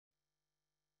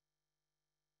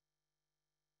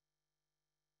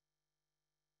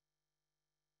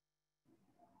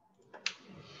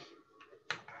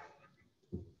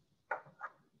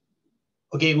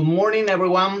Okay, good morning,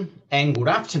 everyone, and good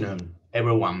afternoon,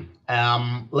 everyone.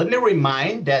 Let me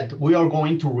remind that we are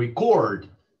going to record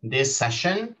this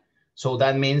session. So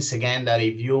that means, again, that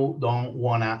if you don't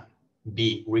want to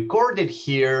be recorded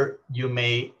here, you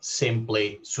may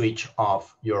simply switch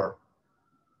off your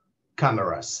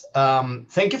cameras.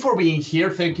 Thank you for being here.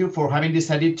 Thank you for having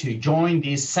decided to join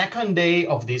the second day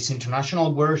of this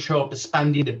international workshop,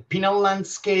 Expanding the Penal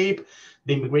Landscape,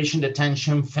 the Immigration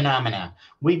Detention Phenomena.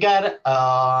 We got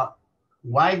a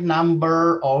wide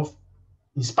number of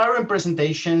inspiring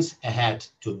presentations ahead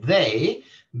today,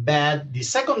 but the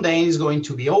second day is going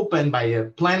to be opened by a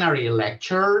plenary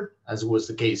lecture, as was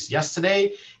the case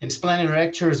yesterday. And this plenary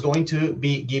lecture is going to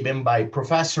be given by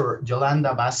Professor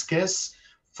Yolanda Vázquez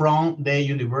from the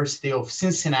University of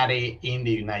Cincinnati in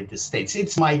the United States.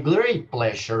 It's my great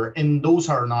pleasure, and those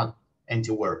are not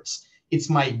empty words. It's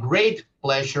my great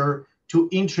pleasure to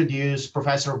introduce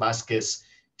Professor Vázquez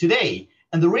today.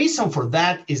 And the reason for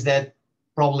that is that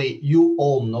probably you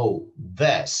all know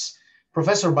this.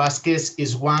 Professor Vázquez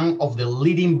is one of the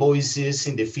leading voices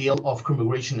in the field of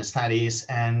immigration studies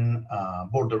and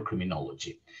border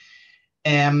criminology.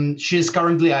 She is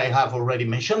currently, I have already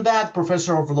mentioned that,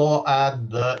 professor of law at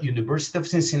the University of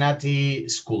Cincinnati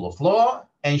School of Law,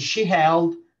 and she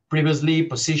held previously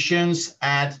positions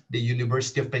at the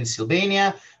University of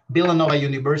Pennsylvania, Villanova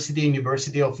University,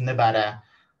 University of Nevada,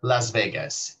 Las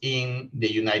Vegas in the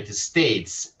United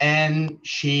States. And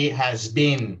she has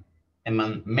been,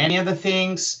 among many other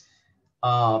things,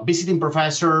 visiting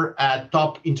professor at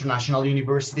top international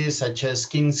universities such as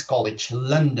King's College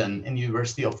London and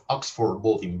University of Oxford,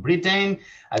 both in Britain,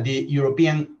 at the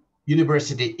European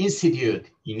University Institute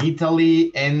in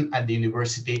Italy, and at the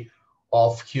University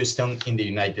of Houston in the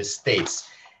United States.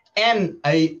 And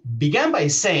I began by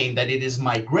saying that it is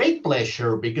my great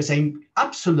pleasure because I'm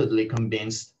absolutely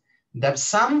convinced that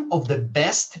some of the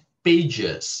best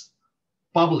pages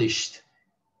published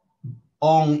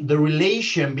on the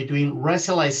relation between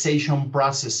racialization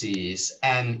processes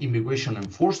and immigration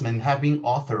enforcement have been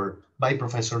authored by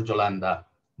Professor Yolanda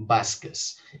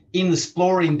Vázquez in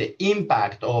exploring the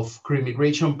impact of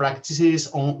immigration practices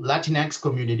on Latinx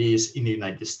communities in the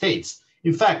United States.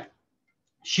 In fact,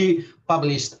 she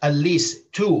published at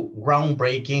least 2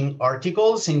 groundbreaking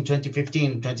articles in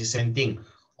 2015 and 2017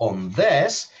 on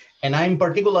this, and I'm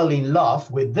particularly in love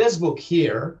with this book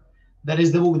here. That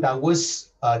is the book that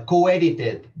was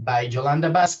co-edited by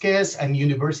Yolanda Vázquez and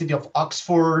University of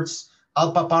Oxford's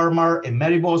Alpa Parmar and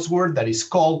Mary Bosworth, that is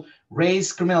called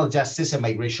Race, Criminal Justice, and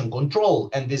Migration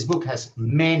Control. And this book has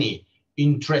many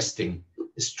interesting,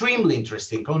 extremely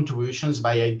interesting contributions,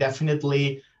 but I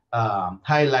definitely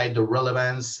highlight the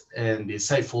relevance and the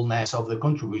insightfulness of the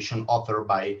contribution authored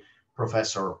by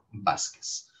Professor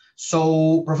Vázquez.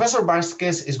 So Professor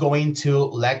Vázquez is going to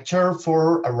lecture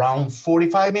for around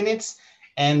 45 minutes,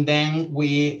 and then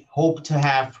we hope to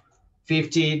have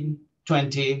 15,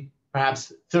 20,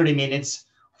 perhaps 30 minutes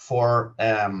for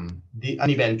an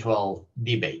eventual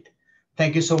debate.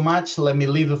 Thank you so much. Let me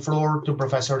leave the floor to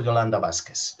Professor Yolanda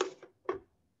Vázquez.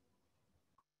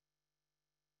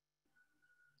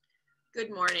 Good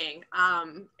morning.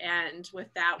 And with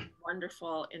that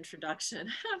wonderful introduction,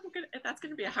 that's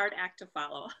going to be a hard act to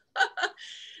follow.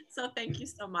 So thank you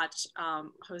so much,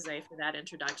 Jose, for that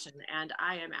introduction. And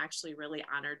I am actually really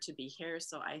honored to be here.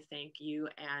 So I thank you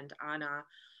and Anna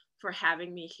for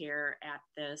having me here at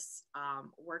this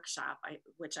workshop,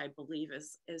 which I believe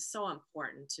is so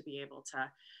important to be able to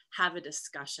have a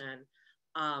discussion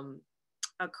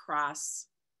across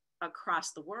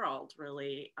the world,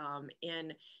 really,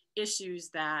 in issues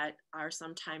that are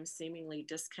sometimes seemingly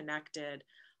disconnected,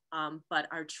 but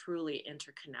are truly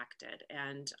interconnected.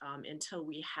 And until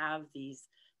we have these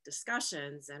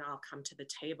discussions and all come to the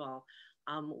table,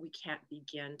 we can't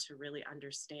begin to really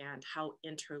understand how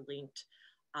interlinked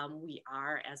we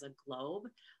are as a globe.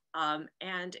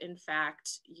 And in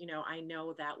fact, you know, I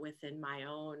know that within my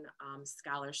own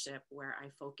scholarship, where I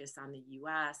focus on the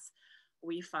US,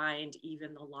 we find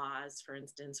even the laws, for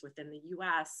instance, within the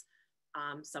US,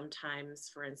 sometimes,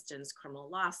 for instance, criminal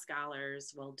law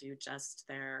scholars will do just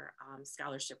their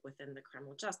scholarship within the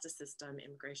criminal justice system,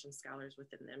 immigration scholars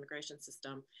within the immigration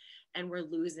system, and we're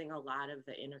losing a lot of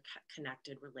the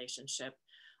interconnected relationship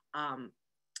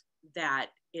that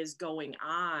is going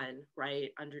on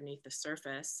right underneath the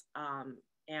surface.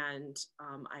 And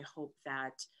I hope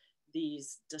that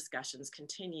these discussions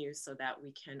continue so that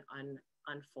we can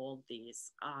unfold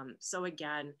these. So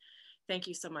again, thank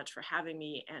you so much for having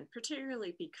me, and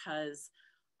particularly because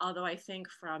although I think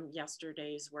from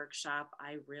yesterday's workshop,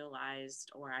 I realized,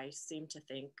 or I seem to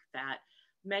think, that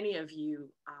many of you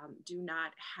do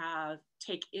not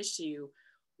take issue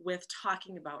with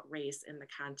talking about race in the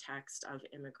context of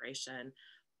immigration.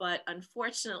 But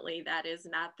unfortunately, that is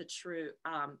not the truth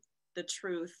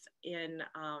in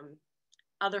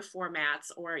other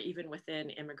formats or even within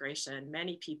immigration.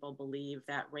 Many people believe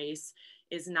that race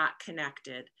is not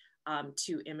connected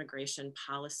to immigration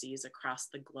policies across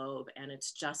the globe, and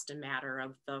it's just a matter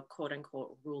of the quote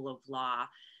unquote rule of law,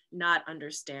 not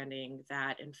understanding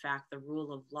that in fact the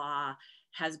rule of law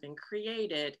has been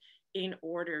created in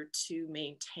order to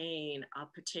maintain a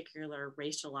particular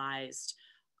racialized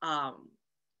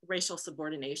racial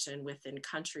subordination within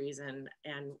countries and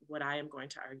what I am going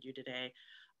to argue today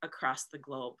across the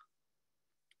globe.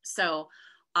 So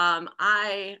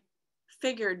I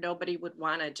figured nobody would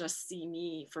want to just see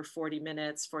me for 40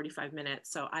 minutes, 45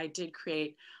 minutes. So I did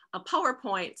create a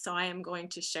PowerPoint. So I am going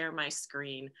to share my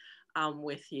screen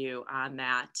with you on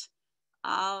that.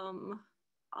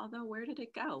 Although where did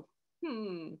it go?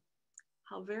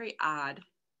 How very odd.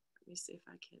 Let me see if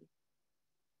I can.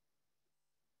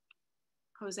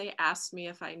 Jose asked me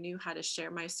if I knew how to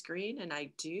share my screen, and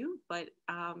I do, but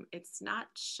it's not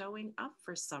showing up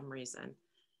for some reason.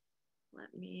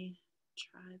 Let me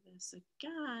try this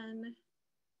again.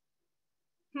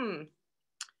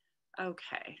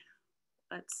 Okay,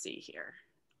 let's see here.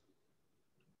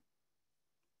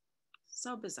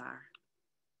 So bizarre.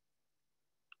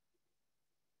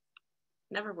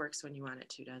 Never works when you want it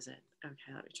to, does it?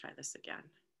 Okay, let me try this again.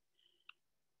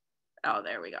 Oh,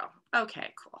 there we go.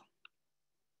 Okay, cool.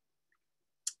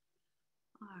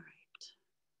 All right.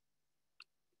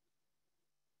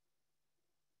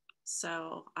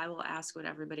 So I will ask what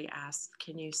everybody asked.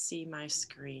 Can you see my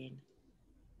screen?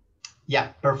 Yeah,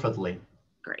 perfectly.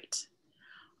 Great.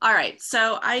 All right,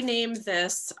 so I named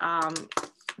this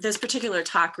this particular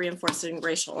talk, Reinforcing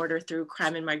Racial Order Through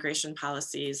Crime and Migration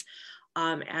Policies.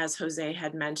 As Jose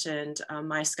had mentioned,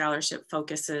 my scholarship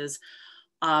focuses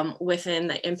within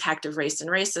the impact of race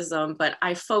and racism, but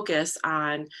I focus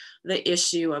on the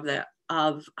issue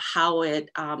of how it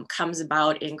comes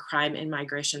about in crime and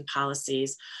migration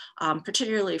policies,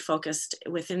 particularly focused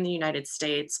within the United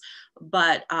States,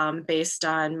 but based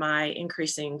on my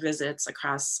increasing visits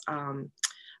across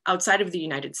outside of the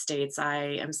United States,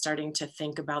 I am starting to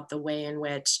think about the way in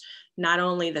which not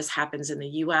only this happens in the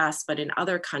US, but in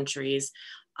other countries,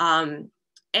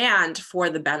 and for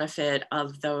the benefit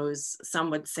of those, some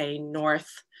would say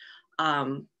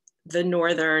the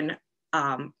northern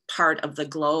part of the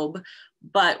globe.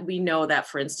 But we know that,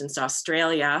 for instance,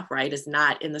 Australia, right, is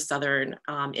not in the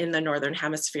in the northern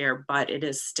hemisphere, but it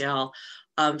is still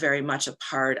very much a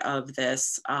part of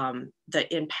this, the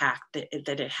impact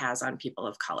that it has on people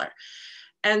of color.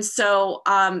 And so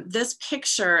this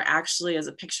picture actually is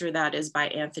a picture that is by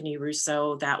Anthony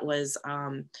Russo that was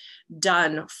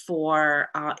done for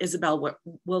Isabel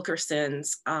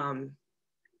Wilkerson's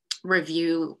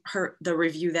review, the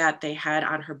review that they had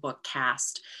on her book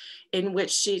Caste, in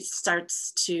which she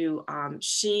starts to,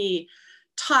 she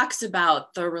talks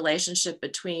about the relationship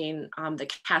between the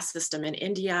caste system in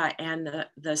India and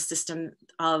the system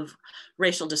of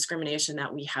racial discrimination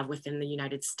that we have within the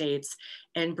United States,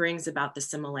 and brings about the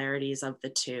similarities of the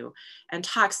two, and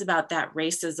talks about that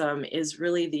racism is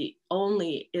really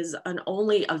only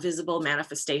a visible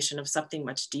manifestation of something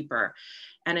much deeper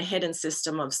and a hidden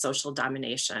system of social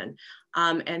domination.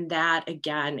 And that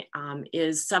again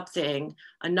is something,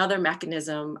 another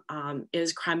mechanism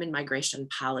is crime and migration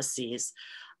policies.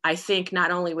 I think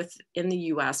not only within the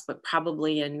US, but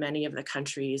probably in many of the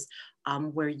countries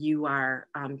where you are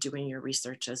doing your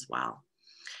research as well.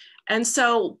 And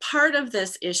so part of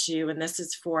this issue, and this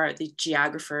is for the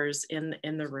geographers in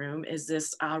the room, is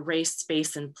this race,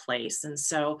 space, and place. And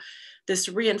so this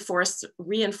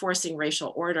reinforcing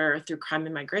racial order through crime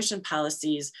and migration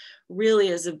policies really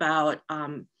is about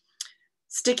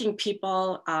sticking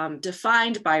people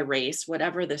defined by race,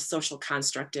 whatever the social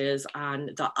construct is, on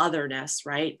the otherness,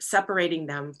 right? Separating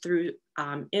them through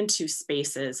into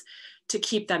spaces to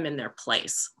keep them in their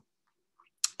place.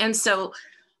 And so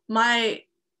my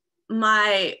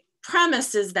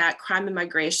premise is that crime and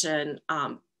migration,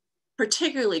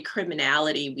 particularly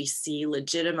criminality, we see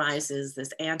legitimizes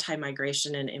this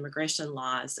anti-migration and immigration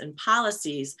laws and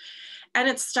policies. And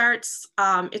it starts,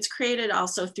 it's created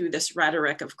also through this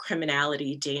rhetoric of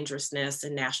criminality, dangerousness,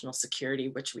 and national security,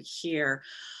 which we hear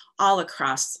all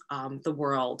across the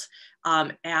world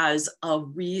as a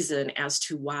reason as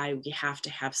to why we have to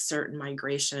have certain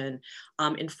migration,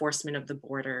 enforcement of the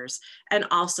borders, and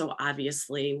also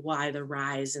obviously why the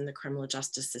rise in the criminal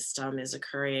justice system is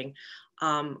occurring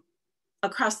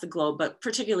across the globe, but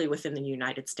particularly within the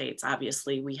United States.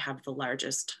 Obviously, we have the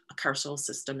largest carceral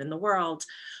system in the world,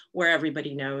 where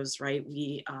everybody knows, right?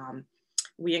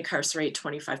 we incarcerate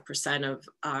 25% of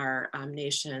our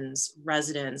nation's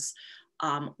residents,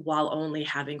 while only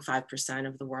having 5%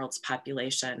 of the world's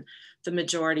population. The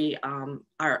majority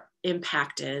are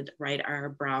impacted, right, are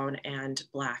brown and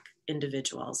Black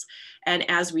individuals. And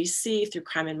as we see through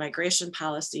crime and migration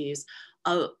policies,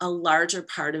 a larger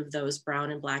part of those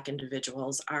brown and Black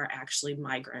individuals are actually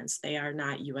migrants. They are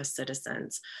not US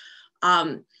citizens.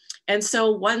 And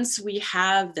so once we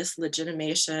have this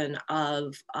legitimation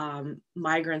of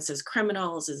migrants as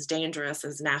criminals, as dangerous,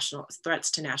 as national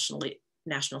threats to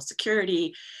national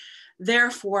security,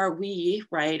 therefore we,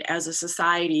 right, as a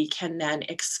society can then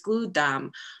exclude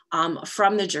them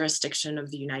from the jurisdiction of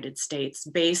the United States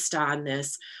based on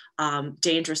this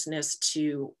dangerousness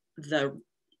to the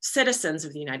citizens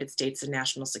of the United States and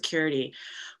national security.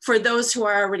 For those who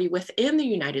are already within the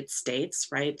United States,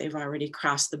 right, they've already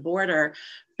crossed the border,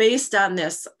 based on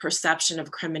this perception of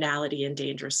criminality and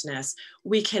dangerousness,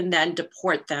 we can then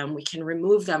deport them, we can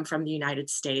remove them from the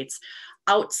United States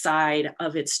outside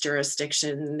of its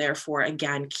jurisdiction, and therefore,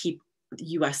 again, keep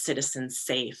US citizens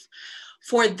safe.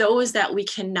 For those that we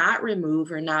cannot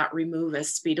remove or not remove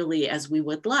as speedily as we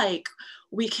would like,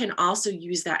 we can also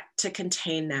use that to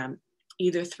contain them,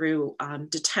 either through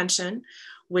detention,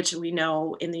 which we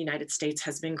know in the United States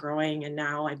has been growing, and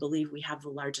now I believe we have the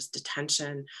largest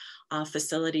detention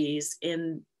facilities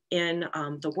in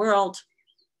the world.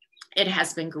 It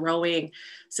has been growing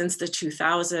since the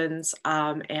 2000s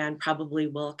and probably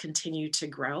will continue to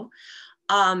grow.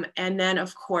 And then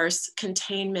of course,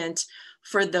 containment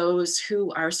for those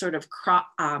who are sort of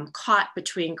caught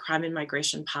between crime and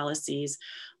migration policies.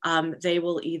 They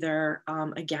will either,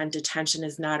 again, detention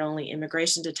is not only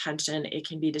immigration detention, it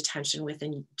can be detention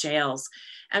within jails.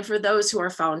 And for those who are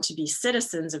found to be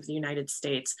citizens of the United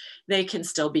States, they can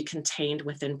still be contained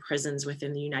within prisons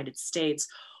within the United States,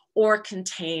 or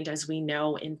contained, as we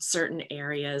know, in certain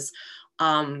areas.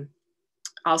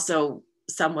 Also,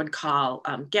 some would call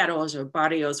ghettos or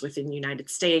barrios within the United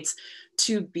States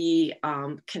to be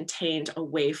contained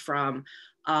away from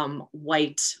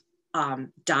white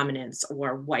dominance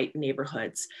or white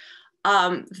neighborhoods.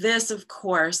 This, of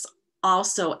course,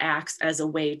 also acts as a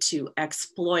way to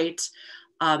exploit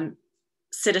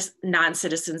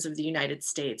non-citizens of the United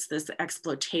States. This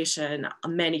exploitation,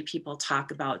 many people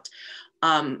talk about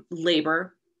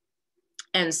labor.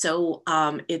 And so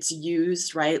it's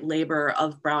used, right? Labor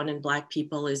of brown and Black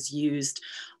people is used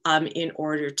in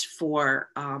order for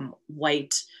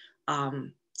white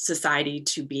society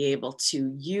to be able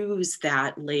to use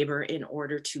that labor in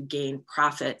order to gain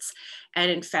profits. And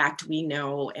in fact, we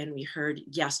know, and we heard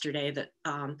yesterday that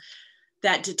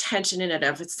that detention in and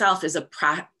of itself is a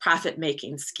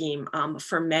profit-making scheme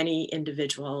for many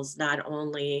individuals, not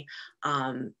only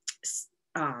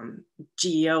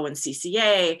GEO and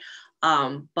CCA,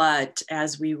 but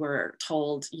as we were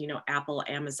told, you know, Apple,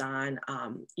 Amazon,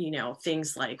 you know,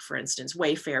 things like, for instance,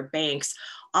 Wayfair, banks,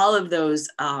 all of those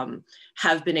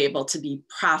have been able to be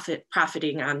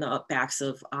profiting on the backs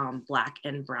of Black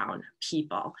and brown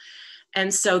people.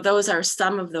 And so those are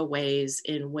some of the ways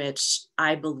in which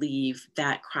I believe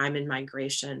that crime and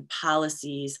migration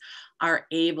policies are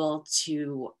able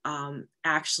to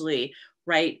actually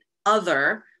right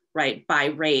by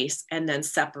race and then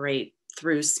separate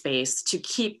through space to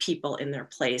keep people in their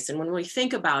place. And when we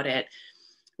think about it,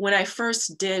 when I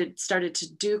first started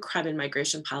to do crime and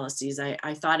migration policies,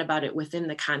 I thought about it within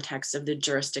the context of the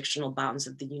jurisdictional bounds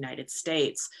of the United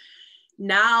States.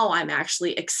 Now I'm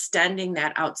actually extending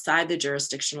that outside the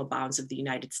jurisdictional bounds of the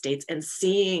United States and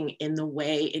seeing in the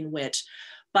way in which,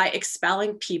 by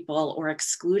expelling people or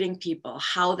excluding people,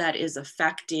 how that is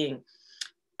affecting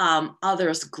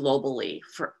others globally.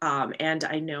 And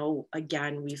I know,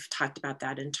 again, we've talked about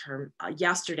that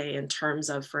yesterday in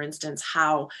terms of, for instance,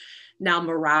 how now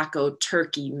Morocco,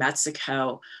 Turkey,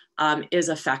 Mexico is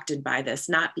affected by this,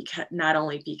 not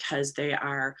only because they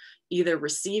are either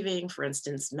receiving, for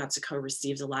instance, Mexico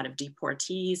receives a lot of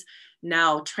deportees.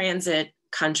 Now transit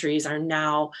countries are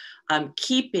now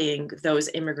keeping those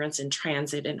immigrants in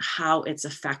transit, and how it's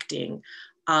affecting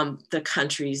the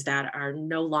countries that are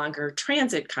no longer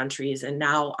transit countries and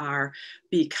now are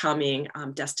becoming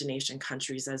destination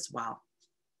countries as well.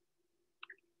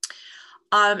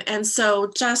 And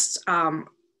so just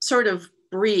sort of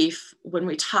brief, when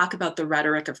we talk about the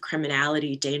rhetoric of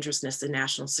criminality, dangerousness, and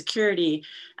national security,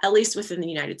 at least within the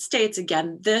United States,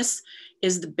 again, this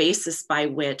is the basis by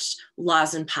which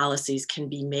laws and policies can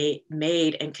be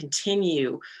made and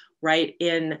continue, right,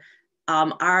 in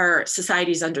our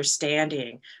society's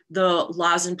understanding. The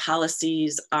laws and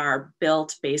policies are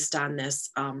built based on this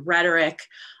rhetoric.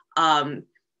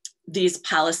 these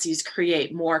policies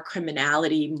create more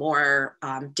criminality, more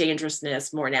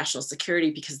dangerousness, more national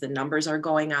security because the numbers are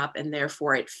going up, and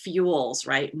therefore it fuels,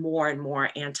 right, more and more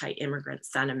anti-immigrant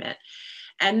sentiment.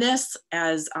 And this,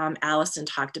 as Allison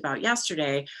talked about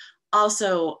yesterday,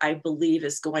 also, I believe,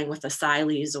 is going with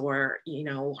asylees, or, you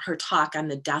know, her talk on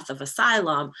the death of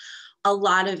asylum. A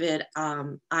lot of it,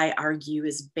 I argue,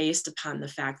 is based upon the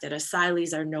fact that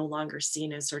asylees are no longer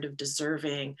seen as sort of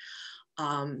deserving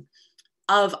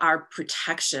of our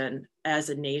protection as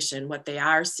a nation. What they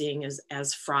are seeing is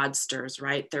as fraudsters,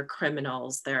 right? They're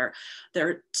criminals.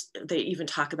 They even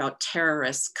talk about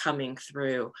terrorists coming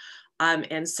through.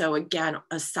 And so again,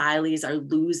 asylees are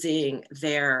losing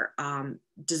their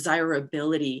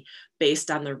desirability based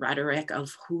on the rhetoric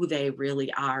of who they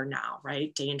really are now,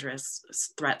 right? Dangerous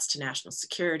threats to national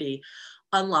security,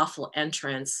 unlawful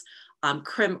entrants,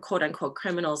 quote unquote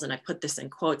criminals. And I put this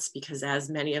in quotes because, as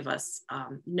many of us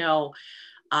know,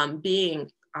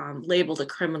 being labeled a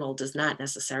criminal does not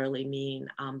necessarily mean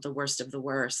the worst of the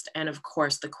worst. And of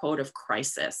course, the quote of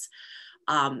crisis,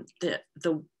 the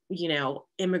you know,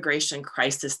 immigration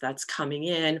crisis that's coming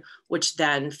in, which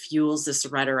then fuels this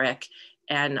rhetoric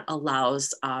and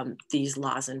allows these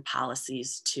laws and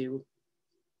policies to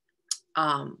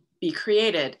be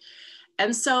created.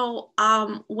 And so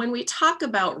when we talk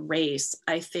about race,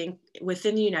 I think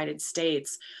within the United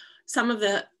States, some of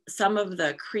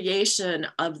the creation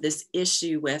of this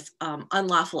issue with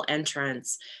unlawful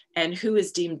entrants and who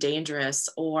is deemed dangerous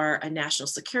or a national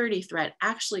security threat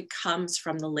actually comes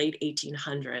from the late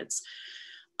 1800s.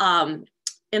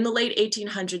 In the late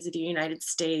 1800s, the United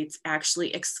States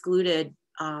actually excluded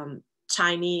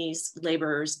Chinese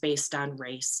laborers based on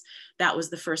race. That was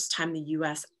the first time the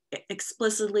US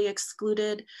explicitly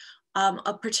excluded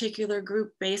a particular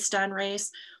group based on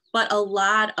race. But a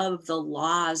lot of the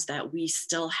laws that we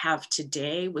still have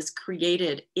today was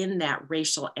created in that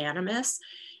racial animus.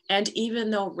 And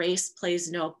even though race is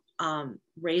not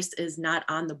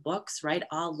on the books, right?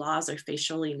 All laws are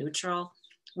facially neutral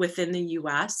within the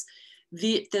US.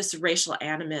 This racial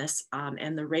animus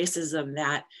and the racism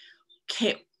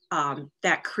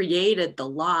that created the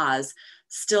laws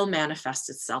still manifests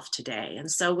itself today. And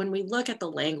so when we look at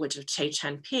the language of Che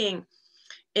Chien-ping,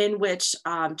 in which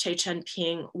Che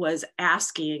Chien-ping was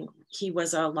asking, he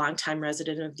was a longtime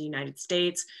resident of the United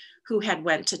States who had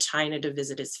went to China to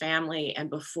visit his family, and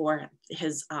before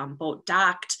his boat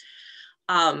docked,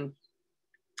 a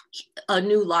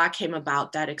new law came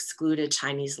about that excluded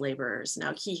Chinese laborers.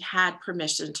 Now, he had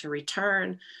permission to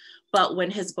return, but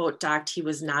when his boat docked, he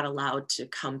was not allowed to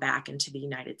come back into the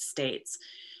United States.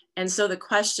 And so the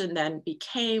question then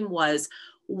became was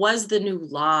the new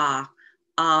law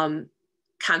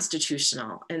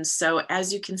constitutional? And so,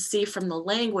 as you can see from the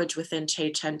language within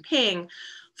Che Chien-ping,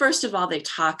 first of all, they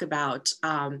talk about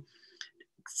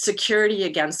security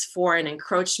against foreign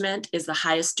encroachment is the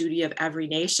highest duty of every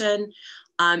nation,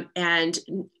 and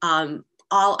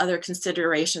all other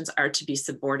considerations are to be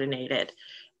subordinated.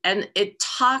 And it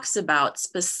talks about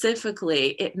specifically,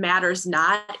 it matters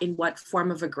not in what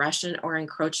form of aggression or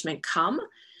encroachment come,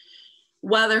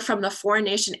 whether from the foreign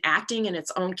nation acting in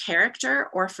its own character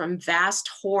or from vast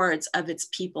hordes of its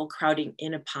people crowding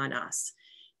in upon us.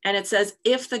 And it says,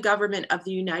 if the government of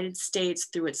the United States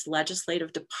through its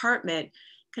legislative department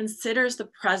considers the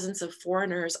presence of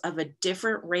foreigners of a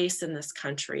different race in this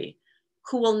country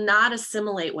who will not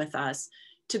assimilate with us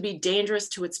to be dangerous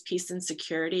to its peace and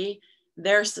security,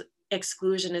 their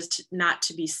exclusion is not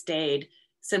to be stayed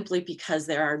simply because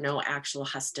there are no actual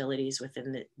hostilities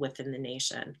within the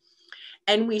nation.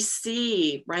 And we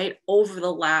see, right, over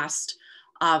the last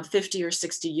 50 or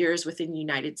 60 years within the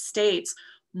United States,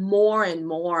 more and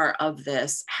more of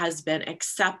this has been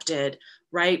accepted,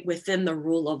 right, within the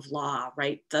rule of law,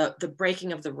 right? The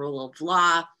breaking of the rule of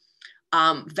law,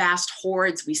 vast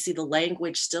hordes, we see the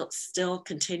language still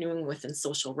continuing within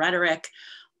social rhetoric.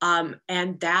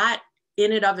 And that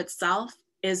in and of itself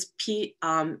is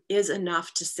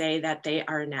enough to say that they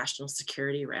are a national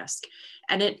security risk.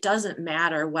 And it doesn't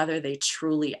matter whether they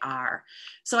truly are.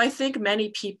 So I think many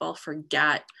people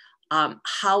forget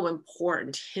how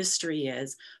important history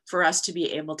is for us to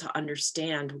be able to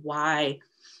understand why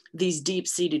these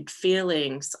deep-seated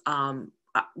feelings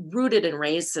rooted in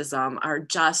racism are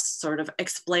just sort of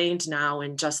explained now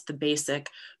in just the basic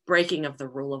breaking of the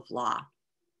rule of law.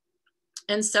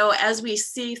 And so as we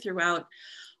see throughout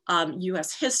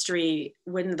US history,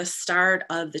 when the start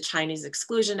of the Chinese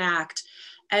Exclusion Act,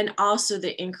 and also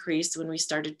the increase when we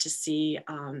started to see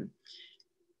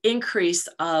increase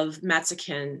of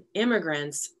Mexican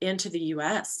immigrants into the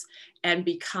US and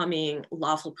becoming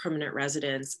lawful permanent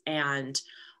residents and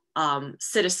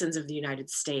citizens of the United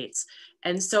States.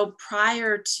 And so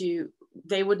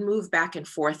they would move back and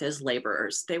forth as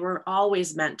laborers. They were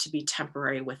always meant to be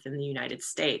temporary within the United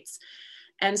States.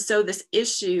 And so this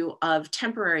issue of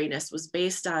temporariness was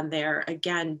based on their,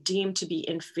 again, deemed to be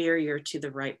inferior to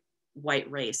the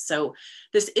white race. So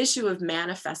this issue of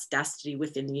manifest destiny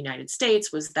within the United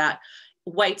States was that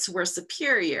whites were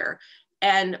superior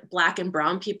and Black and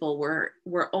brown people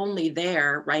were only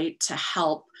there, right, to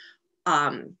help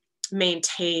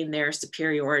maintain their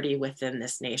superiority within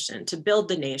this nation, to build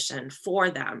the nation for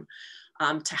them,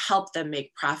 to help them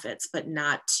make profits, but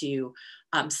not to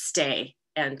stay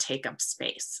and take up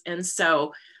space. And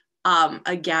so,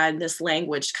 again, this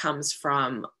language comes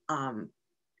from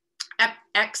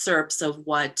excerpts of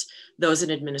what those in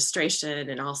administration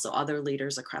and also other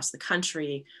leaders across the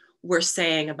country were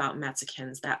saying about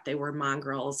Mexicans, that they were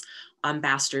mongrels,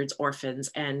 bastards, orphans,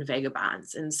 and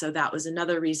vagabonds. And so that was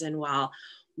another reason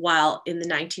while in the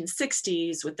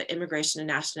 1960s with the Immigration and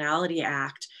Nationality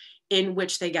Act, in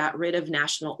which they got rid of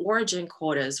national origin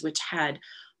quotas, which had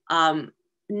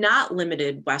not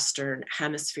limited Western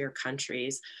Hemisphere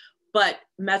countries, but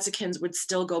Mexicans would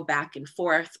still go back and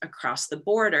forth across the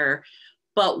border.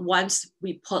 But once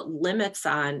we put limits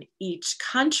on each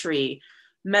country,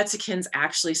 Mexicans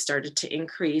actually started to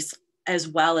increase, as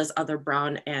well as other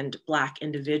brown and Black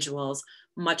individuals,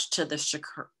 much to the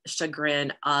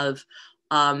chagrin of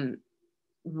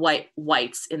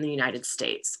whites in the United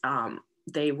States.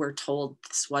 They were told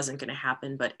this wasn't going to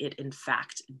happen, but it in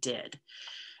fact did.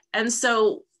 And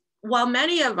so while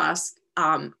many of us,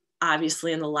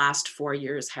 obviously in the last 4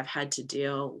 years, have had to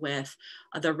deal with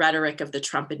the rhetoric of the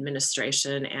Trump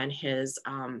administration and his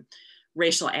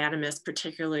racial animus,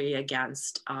 particularly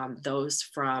against those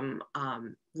from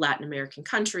Latin American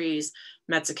countries,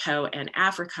 Mexico, and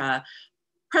Africa,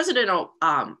 President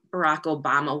Barack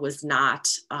Obama was not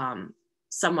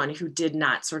someone who did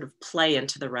not sort of play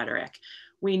into the rhetoric.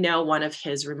 We know one of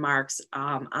his remarks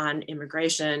on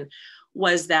immigration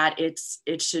was that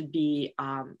it should be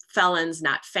felons,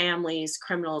 not families,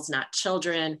 criminals, not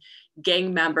children,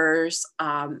 gang members,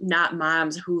 not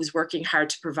moms who's working hard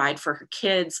to provide for her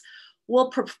kids,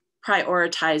 will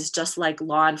prioritize just like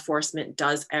law enforcement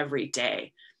does every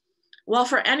day. Well,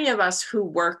 for any of us who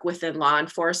work within law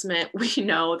enforcement, we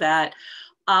know that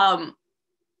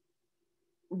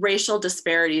racial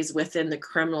disparities within the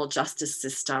criminal justice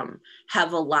system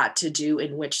have a lot to do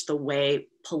in which the way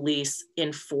police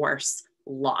enforce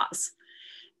laws.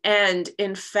 And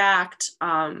in fact,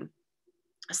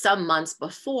 some months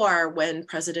before, when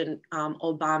President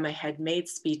Obama had made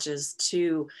speeches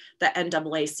to the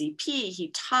NAACP,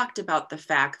 he talked about the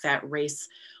fact that race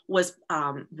was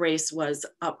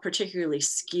particularly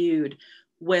skewed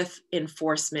with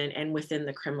enforcement and within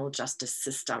the criminal justice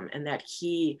system, and that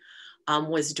he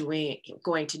was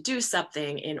going to do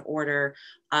something in order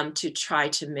to try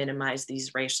to minimize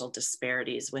these racial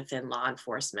disparities within law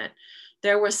enforcement.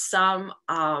 There was some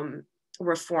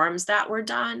reforms that were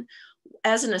done.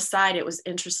 As an aside, it was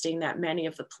interesting that many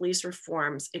of the police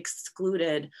reforms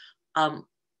excluded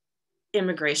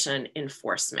immigration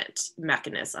enforcement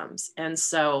mechanisms. And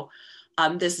so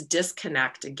this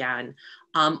disconnect again,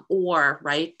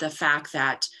 the fact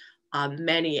that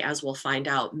many, as we'll find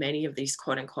out, many of these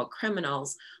quote unquote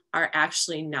criminals are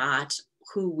actually not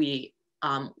who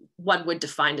one would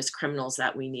define as criminals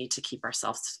that we need to keep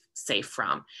ourselves safe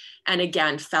from. And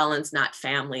again, felons, not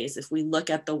families. If we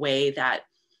look at the way that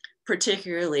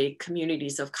particularly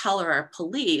communities of color are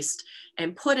policed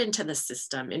and put into the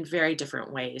system in very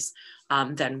different ways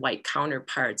than white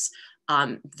counterparts,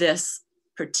 this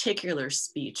particular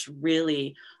speech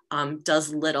really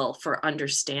does little for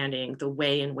understanding the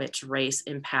way in which race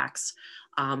impacts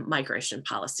migration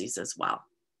policies as well.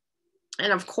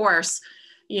 And of course,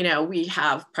 we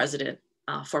have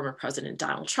former President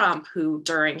Donald Trump, who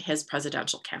during his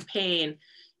presidential campaign,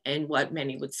 and what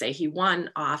many would say he won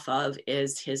off of,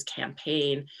 is his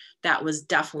campaign that was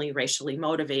definitely racially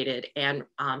motivated and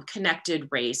connected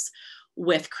race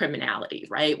with criminality,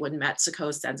 right? When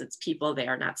Mexico sends its people, they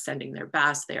are not sending their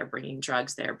best, they are bringing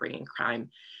drugs, they are bringing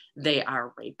crime, they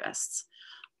are rapists.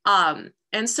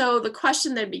 And so the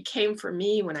question that became for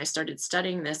me when I started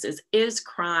studying this is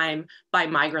crime by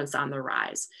migrants on the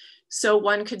rise? So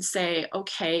one could say,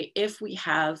 okay, if we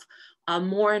have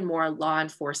more and more law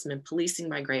enforcement policing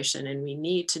migration and we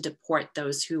need to deport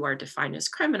those who are defined as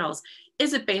criminals,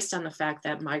 is it based on the fact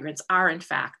that migrants are in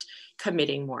fact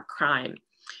committing more crime?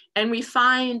 And we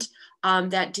find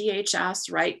that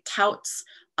DHS, right, touts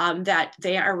that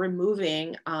they are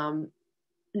removing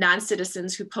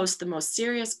non-citizens who pose the most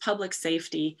serious public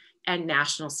safety and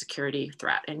national security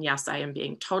threat. And yes, I am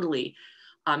being totally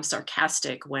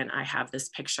sarcastic when I have this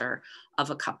picture of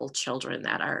a couple children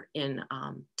that are in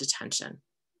detention.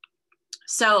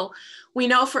 So we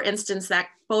know, for instance, that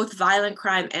both violent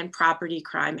crime and property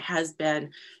crime has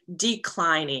been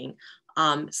declining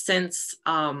since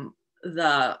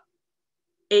the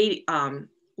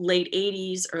late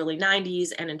 80s, early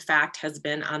 90s, and in fact has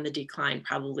been on the decline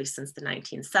probably since the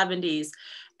 1970s,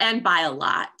 and by a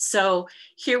lot. So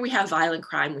here we have violent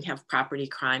crime, we have property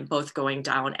crime, both going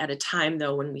down at a time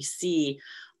though when we see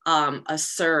a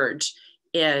surge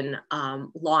in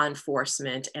law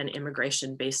enforcement and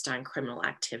immigration based on criminal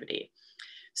activity.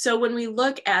 So when we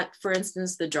look at, for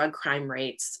instance, the drug crime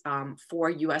rates for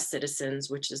US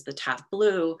citizens, which is the top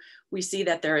blue, we see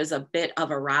that there is a bit of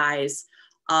a rise.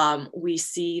 We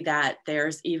see that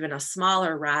there's even a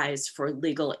smaller rise for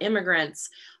legal immigrants.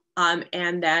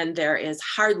 And then there is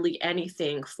hardly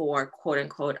anything for quote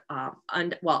unquote,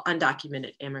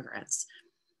 undocumented immigrants.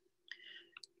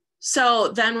 So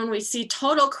then when we see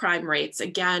total crime rates,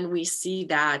 again, we see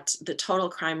that the total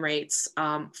crime rates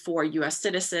for US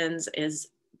citizens is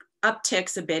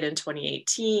upticks a bit in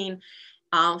 2018.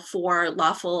 For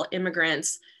lawful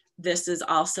immigrants, this is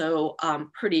also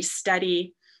pretty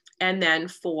steady. And then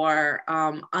for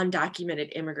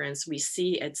undocumented immigrants, we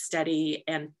see it steady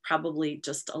and probably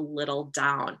just a little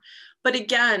down. But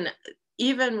again,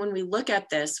 even when we look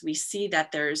at this, we see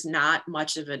that there's not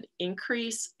much of an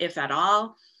increase, if at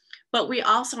all. But we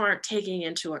also aren't taking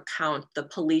into account the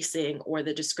policing or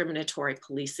the discriminatory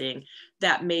policing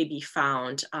that may be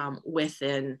found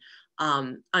within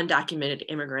undocumented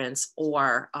immigrants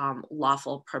or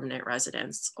lawful permanent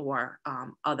residents or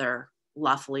other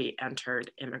lawfully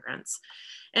entered immigrants.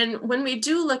 And when we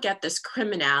do look at this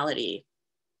criminality,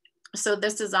 so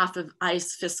this is off of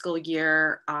ICE fiscal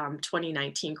year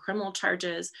 2019 criminal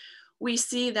charges, we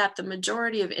see that the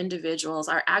majority of individuals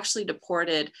are actually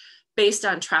deported based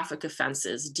on traffic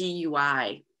offenses,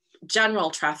 DUI, general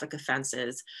traffic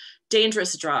offenses,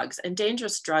 dangerous drugs, and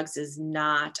dangerous drugs is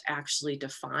not actually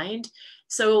defined.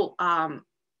 So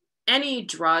any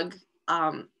drug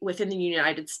within the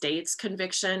United States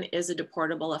conviction is a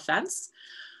deportable offense,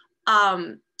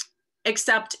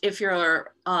 except if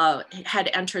you're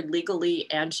had entered legally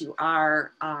and you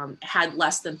are had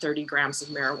less than 30 grams of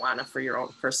marijuana for your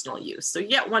own personal use. So you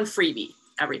get one freebie,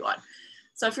 everyone.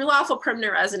 So if you're lawful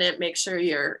permanent resident, make sure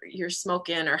you're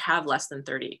smoking or have less than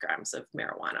 30 grams of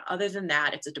marijuana. Other than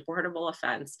that, it's a deportable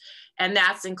offense, and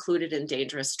that's included in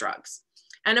dangerous drugs.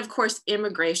 And of course,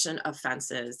 immigration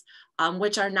offenses,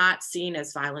 which are not seen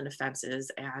as violent offenses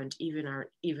and aren't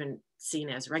even seen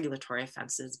as regulatory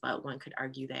offenses, but one could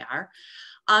argue they are.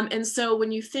 And so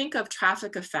when you think of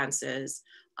traffic offenses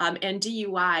and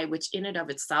DUI, which in and of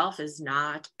itself is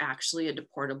not actually a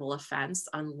deportable offense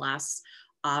unless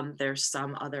there's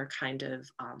some other kind of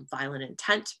violent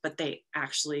intent, but they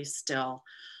actually still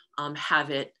have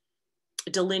it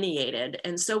delineated.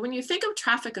 And so when you think of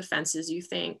traffic offenses, you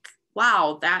think,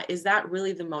 wow, is that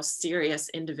really the most serious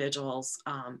individuals,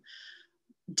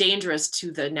 dangerous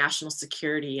to the national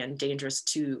security and dangerous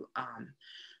to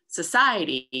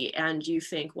society? And you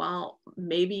think, well,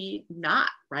 maybe not,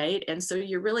 right? And so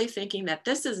you're really thinking that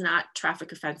this is not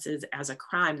traffic offenses as a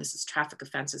crime. This is traffic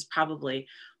offenses, probably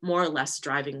more or less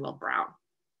driving while brown.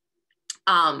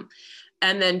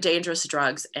 And then dangerous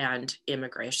drugs and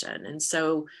immigration. And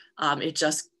so it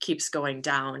just keeps going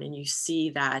down, and you see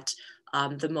that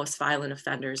the most violent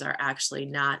offenders are actually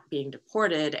not being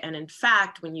deported. And in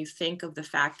fact, when you think of the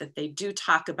fact that they do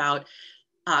talk about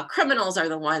criminals are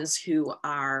the ones who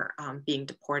are being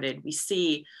deported, we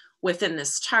see within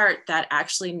this chart that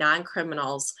actually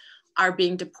non-criminals are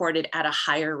being deported at a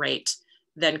higher rate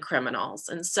than criminals.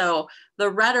 And so the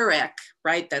rhetoric,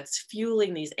 right, that's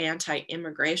fueling these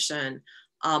anti-immigration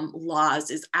laws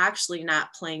is actually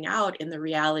not playing out in the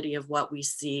reality of what we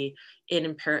see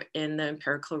in the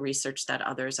empirical research that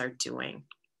others are doing.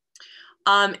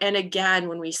 And again,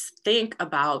 when we think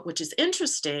about, which is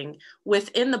interesting,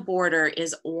 within the border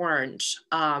is orange,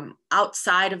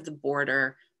 outside of the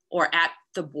border or at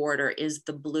the border is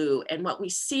the blue. And what we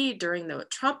see during the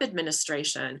Trump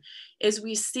administration is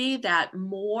we see that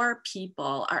more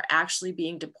people are actually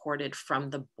being deported from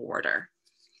the border.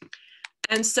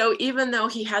 And so even though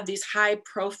he had these high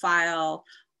profile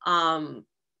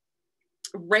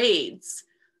raids,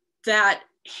 that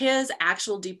his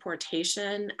actual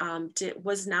deportation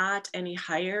was not any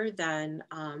higher than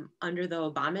under the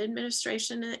Obama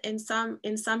administration in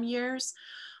some years.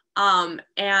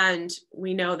 And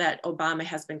we know that Obama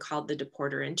has been called the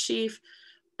deporter in chief.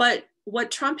 But what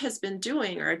Trump has been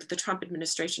doing, or the Trump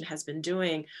administration has been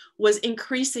doing, was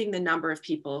increasing the number of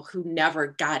people who never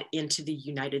got into the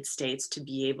United States to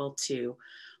be able to,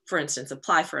 for instance,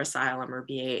 apply for asylum or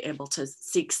be able to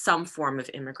seek some form of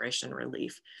immigration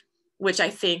relief, which I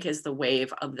think is the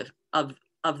wave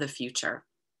of the future.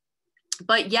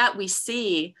 But yet we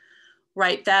see,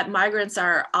 right, that migrants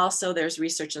are also, there's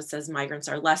research that says migrants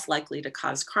are less likely to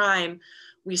cause crime.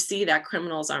 We see that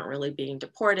criminals aren't really being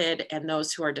deported, and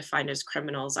those who are defined as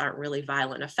criminals aren't really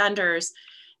violent offenders.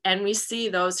 And we see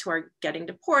those who are getting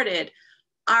deported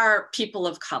are people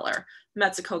of color.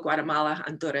 Mexico, Guatemala,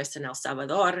 Honduras, and El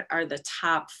Salvador are the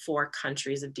top 4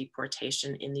 countries of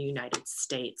deportation in the United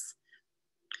States.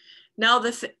 Now,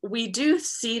 we do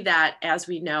see that, as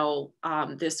we know,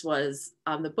 this was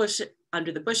under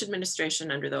the Bush administration,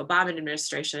 under the Obama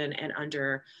administration, and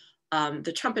under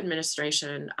the Trump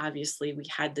administration. Obviously, we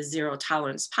had the zero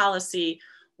tolerance policy,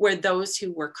 where those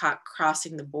who were caught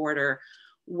crossing the border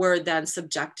were then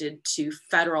subjected to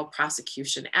federal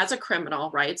prosecution as a criminal,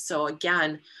 right? So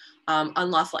again,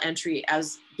 unlawful entry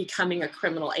as becoming a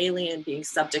criminal alien, being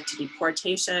subject to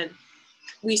deportation.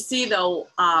 We see, though,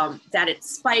 that it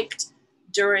spiked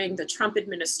during the Trump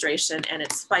administration, and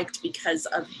it spiked because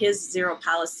of his zero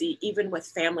policy, even with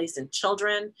families and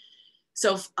children.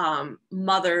 So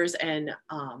mothers and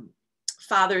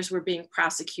fathers were being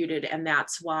prosecuted, and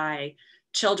that's why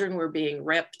children were being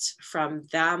ripped from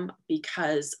them,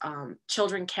 because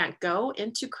children can't go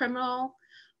into criminal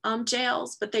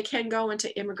jails, but they can go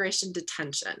into immigration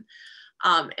detention.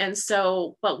 And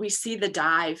so, but we see the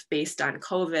dive based on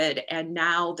COVID, and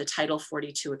now the Title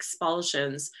 42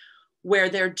 expulsions, where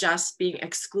they're just being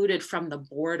excluded from the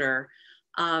border.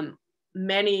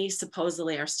 Many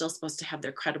supposedly are still supposed to have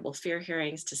their credible fear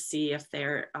hearings to see if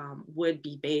they would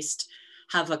be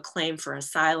have a claim for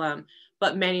asylum,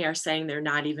 but many are saying they're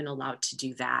not even allowed to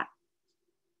do that.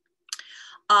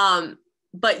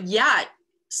 But yet,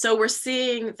 so we're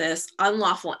seeing this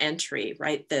unlawful entry,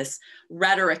 right? This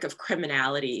rhetoric of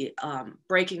criminality,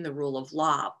 breaking the rule of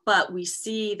law. But we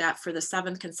see that for the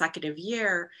 7th consecutive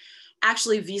year,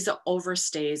 actually visa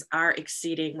overstays are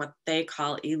exceeding what they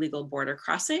call illegal border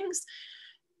crossings.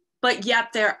 But yet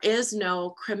there is no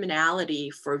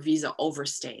criminality for visa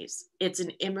overstays. It's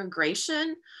an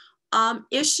immigration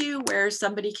issue where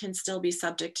somebody can still be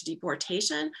subject to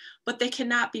deportation, but they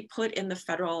cannot be put in the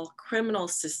federal criminal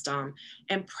system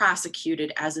and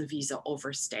prosecuted as a visa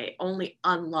overstay. Only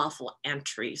unlawful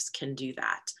entries can do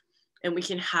that. And we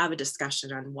can have a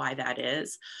discussion on why that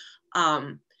is.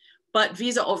 But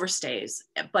visa overstays,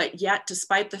 but yet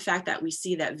despite the fact that we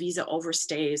see that visa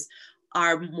overstays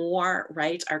are more,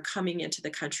 right, are coming into the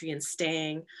country and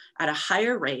staying at a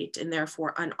higher rate, and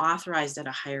therefore unauthorized at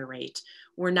a higher rate,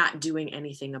 we're not doing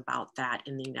anything about that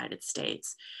in the United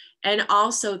States. And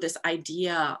also this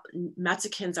idea,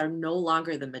 Mexicans are no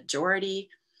longer the majority.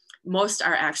 Most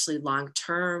are actually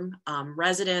long-term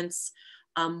residents,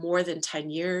 more than 10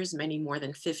 years, many more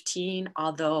than 15,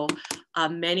 although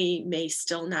many may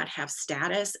still not have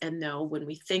status. And though when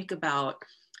we think about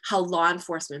how law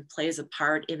enforcement plays a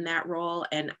part in that role,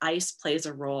 and ICE plays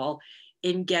a role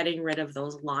in getting rid of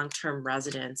those long-term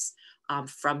residents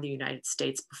from the United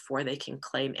States before they can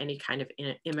claim any kind of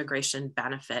immigration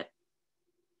benefit.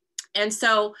 And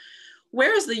so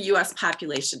where is the US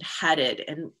population headed?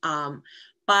 And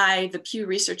by the Pew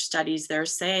Research studies, they're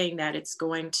saying that it's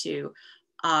going to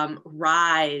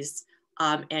rise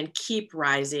and keep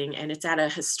rising, and it's at a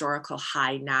historical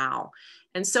high now.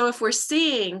 And so if we're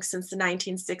seeing since the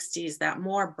 1960s that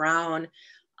more brown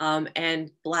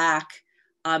and Black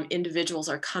individuals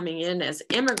are coming in as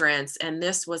immigrants, and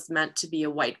this was meant to be a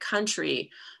white country,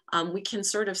 we can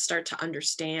sort of start to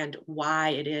understand why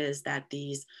it is that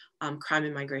these crime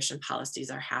and migration policies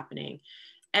are happening.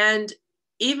 And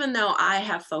even though I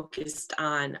have focused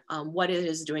on what it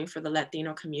is doing for the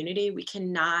Latino community, we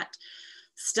cannot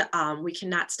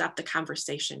stop the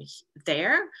conversation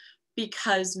there,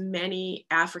 because many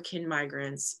African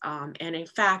migrants, and in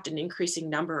fact, an increasing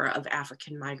number of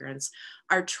African migrants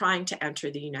are trying to enter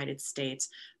the United States,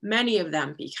 many of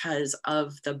them because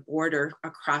of the border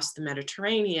across the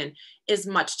Mediterranean is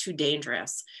much too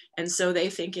dangerous. And so they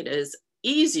think it is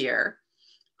easier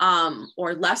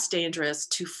or less dangerous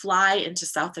to fly into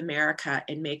South America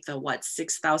and make the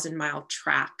 6,000-mile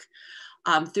trek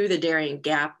through the Darien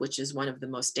Gap, which is one of the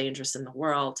most dangerous in the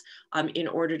world, in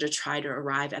order to try to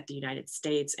arrive at the United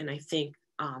States. And I think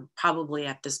probably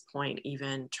at this point,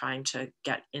 even trying to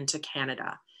get into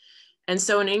Canada. And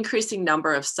so an increasing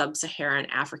number of sub-Saharan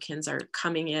Africans are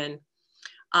coming in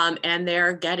and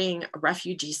they're getting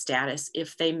refugee status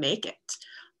if they make it.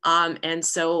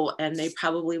 And they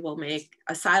probably will make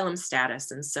asylum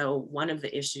status. And so one of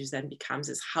the issues then becomes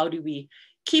is how do we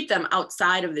keep them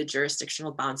outside of the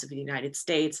jurisdictional bounds of the United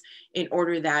States in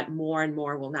order that more and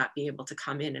more will not be able to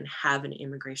come in and have an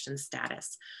immigration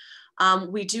status.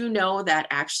 We do know that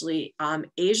actually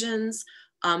Asians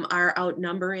are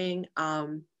outnumbering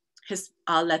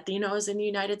Latinos in the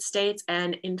United States.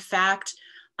 And in fact,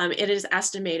 it is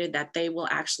estimated that they will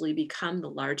actually become the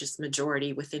largest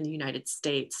majority within the United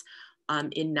States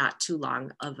in not too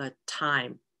long of a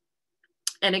time.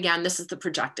 And again, this is the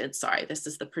projected,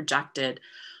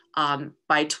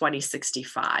 by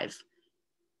 2065.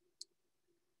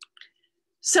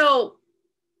 So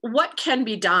what can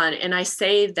be done? And I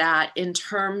say that in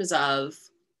terms of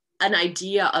an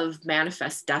idea of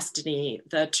manifest destiny,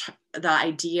 the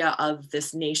idea of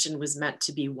this nation was meant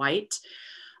to be white.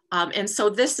 And so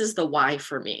this is the why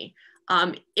for me.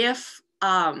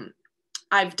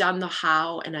 I've done the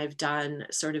how and I've done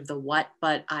sort of the what,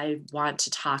 but I want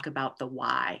to talk about the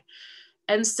why.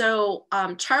 And so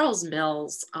Charles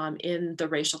Mills in The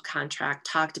Racial Contract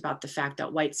talked about the fact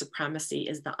that white supremacy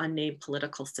is the unnamed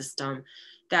political system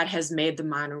that has made the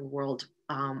modern world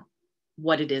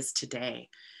what it is today.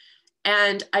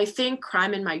 And I think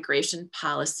crime and migration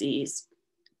policies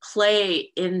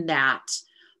play in that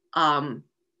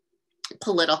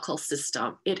political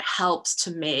system. It helps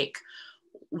to make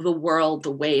the world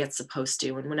the way it's supposed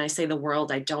to. And when I say the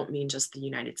world, I don't mean just the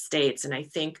United States. And I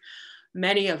think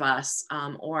many of us,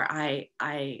 or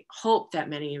I hope that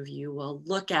many of you will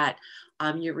look at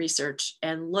your research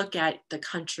and look at the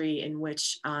country in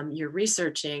which you're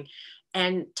researching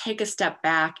and take a step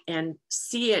back and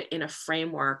see it in a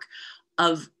framework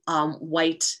of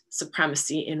white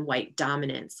supremacy and white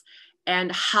dominance,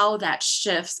 and how that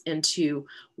shifts into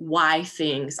why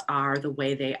things are the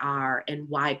way they are and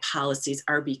why policies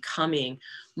are becoming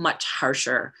much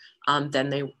harsher than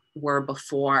they were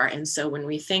before. And so when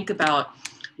we think about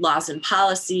laws and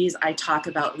policies, I talk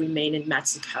about Remain in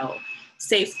Mexico,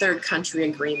 safe third country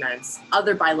agreements,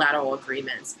 other bilateral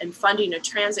agreements, and funding of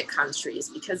transit countries,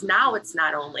 because now it's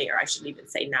not only, or I should even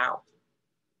say now,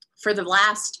 for the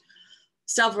last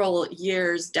several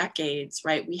years, decades,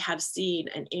 right, we have seen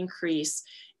an increase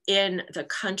in the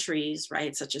countries,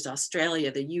 right, such as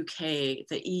Australia, the UK,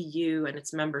 the EU and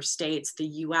its member states, the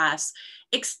US,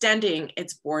 extending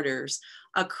its borders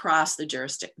across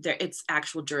its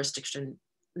actual jurisdictional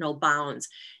bounds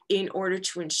in order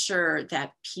to ensure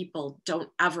that people don't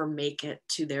ever make it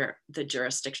to the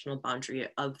jurisdictional boundary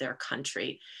of their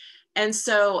country. And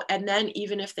so, and then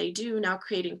even if they do, now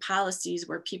creating policies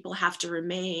where people have to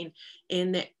remain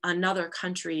in another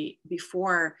country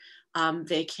before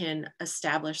they can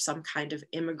establish some kind of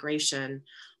immigration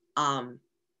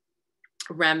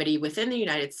remedy within the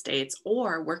United States,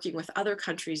 or working with other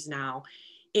countries now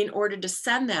in order to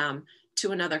send them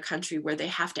to another country where they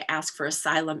have to ask for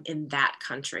asylum in that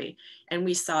country. And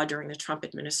we saw during the Trump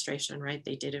administration, right,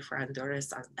 they did it for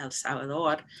Honduras, El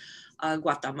Salvador,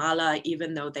 Guatemala,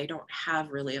 even though they don't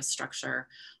have really a structure,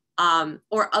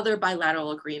 or other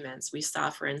bilateral agreements. We saw,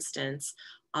 for instance,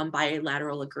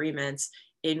 bilateral agreements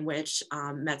in which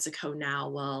Mexico now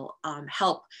will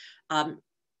help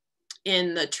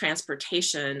in the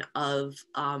transportation of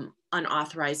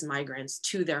unauthorized migrants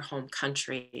to their home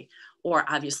country, or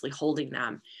obviously holding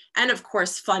them. And of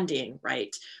course, funding,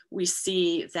 right? We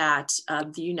see that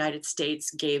the United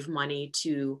States gave money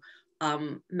to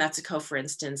Mexico, for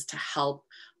instance, to help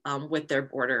with their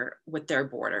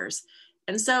borders.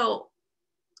 And so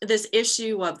this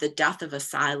issue of the death of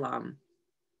asylum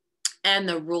and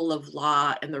the rule of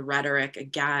law and the rhetoric,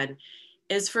 again,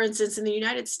 is, for instance, in the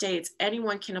United States,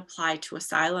 anyone can apply to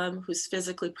asylum who's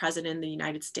physically present in the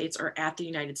United States or at the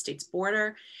United States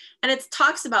border. And it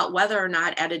talks about whether or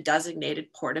not at a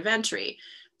designated port of entry.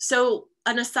 So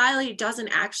an asylee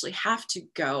doesn't actually have to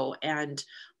go and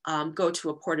go to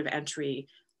a port of entry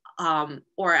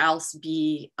or else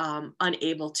be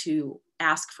unable to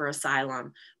ask for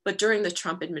asylum. But during the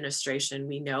Trump administration,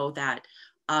 we know that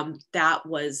that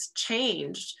was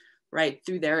changed, right,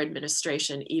 through their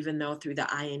administration, even though through the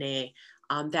INA,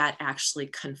 that actually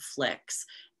conflicts.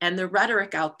 And the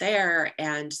rhetoric out there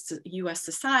and US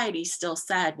society still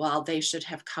said, well, they should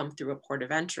have come through a port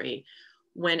of entry,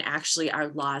 when actually our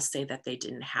laws say that they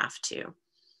didn't have to.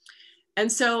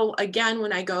 And so again,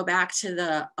 when I go back to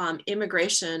the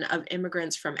immigration of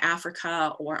immigrants from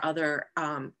Africa or other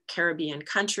Caribbean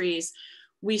countries,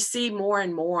 we see more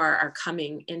and more are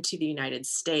coming into the United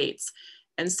States.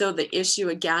 And so the issue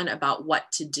again about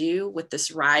what to do with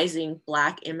this rising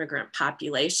Black immigrant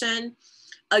population,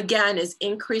 again, is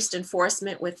increased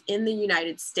enforcement within the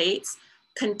United States,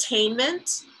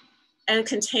 containment, and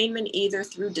containment either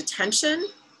through detention.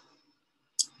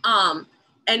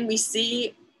 And we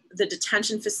see the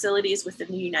detention facilities within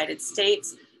the United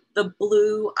States. The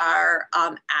blue are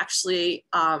actually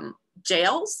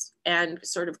jails and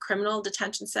sort of criminal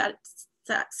detention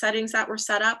settings that were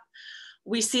set up.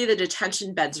 We see the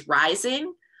detention beds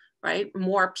rising, right?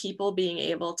 More people being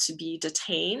able to be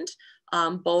detained,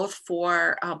 both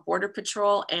for Border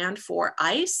Patrol and for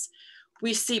ICE.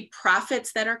 We see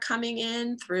profits that are coming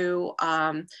in through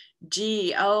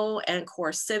GEO and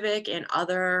CoreCivic and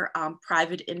other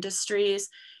private industries.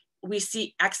 We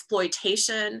see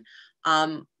exploitation,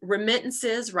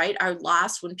 remittances, right, are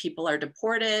lost when people are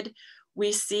deported.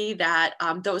 We see that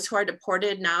those who are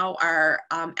deported now are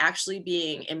actually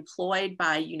being employed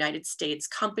by United States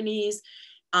companies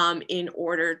in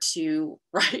order to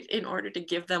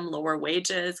give them lower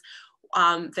wages.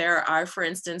 There are, for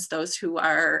instance, those who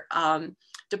are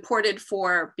deported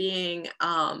for being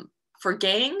for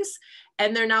gangs,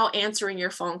 and they're now answering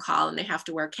your phone call, and they have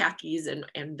to wear khakis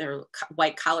and their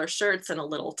white collar shirts and a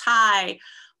little tie.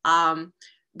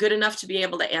 Good enough to be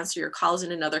able to answer your calls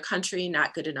in another country,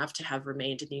 not good enough to have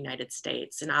remained in the United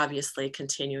States. And obviously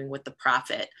continuing with the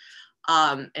profit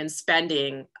and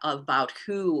spending about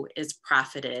who is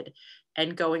profited,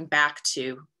 and going back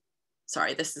to,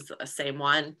 sorry, this is the same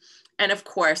one. And of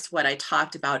course, what I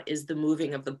talked about is the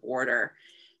moving of the border,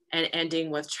 and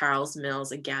ending with Charles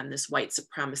Mills. Again, this white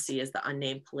supremacy is the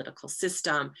unnamed political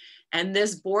system. And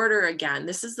this border, again,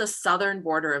 this is the southern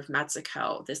border of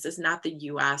Mexico. This is not the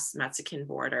US-Mexican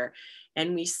border.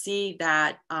 And we see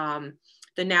that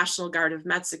the National Guard of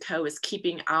Mexico is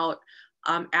keeping out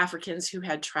Africans who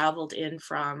had traveled in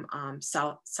from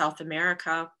South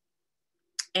America.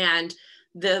 And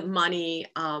the money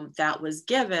that was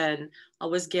given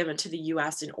to the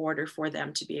US in order for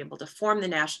them to be able to form the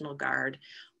National Guard.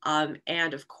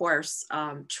 And of course,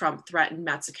 Trump threatened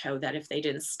Mexico that if they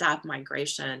didn't stop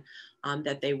migration,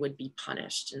 that they would be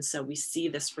punished. And so we see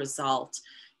this result.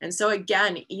 And so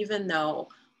again, even though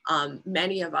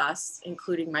many of us,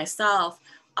 including myself,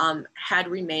 had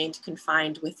remained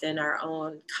confined within our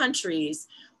own countries,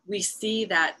 we see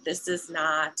that this is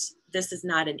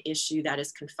not an issue that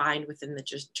is confined within the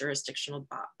jurisdictional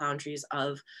boundaries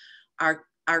of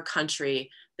our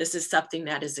country. This is something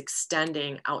that is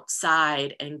extending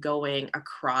outside and going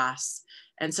across.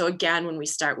 And so again, when we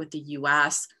start with the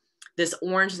US, this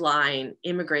orange line,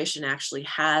 immigration actually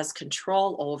has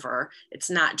control over. It's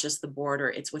not just the border,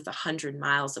 it's with 100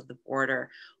 miles of the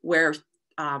border where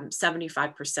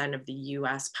 75% of the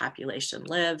US population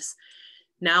lives.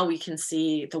 Now we can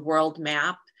see the world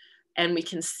map, and we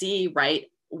can see, right,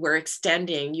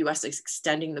 US is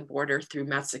extending the border through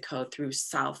Mexico, through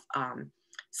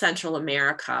Central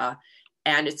America,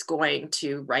 and it's going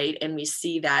to, right, and we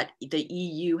see that the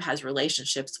EU has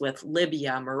relationships with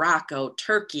Libya, Morocco,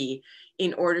 Turkey,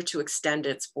 in order to extend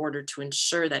its border to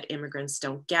ensure that immigrants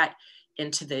don't get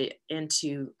into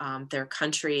their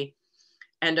country.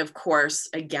 And of course,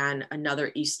 again,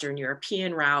 another Eastern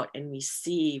European route, and we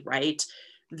see, right,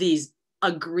 these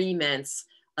agreements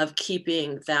of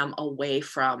keeping them away.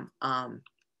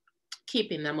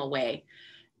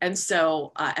 And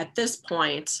so at this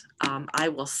point, I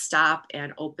will stop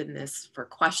and open this for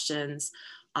questions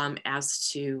as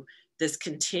to this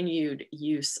continued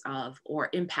use of or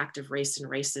impact of race and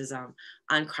racism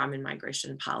on crime and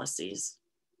migration policies.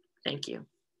 Thank you.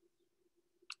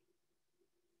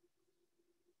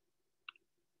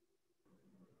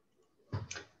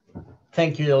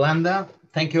 Thank you, Yolanda.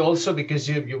 Thank you also because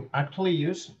you actually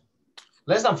use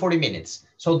less than 40 minutes.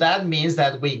 So that means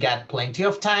that we got plenty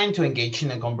of time to engage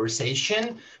in a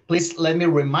conversation. Please let me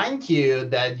remind you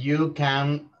that you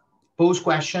can pose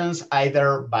questions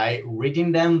either by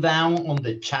writing them down on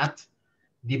the chat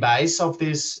device of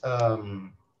this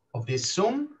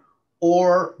Zoom,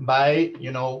 or by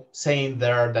saying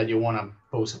there that you want to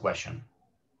pose a question.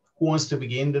 Who wants to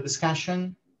begin the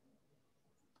discussion?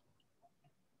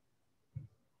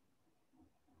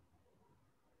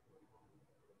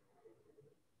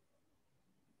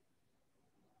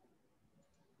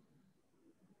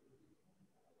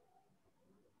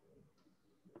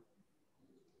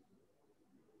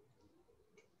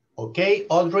 Okay,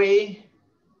 Audrey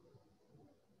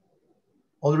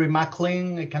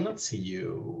Macklin, I cannot see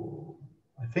you.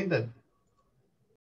 I think that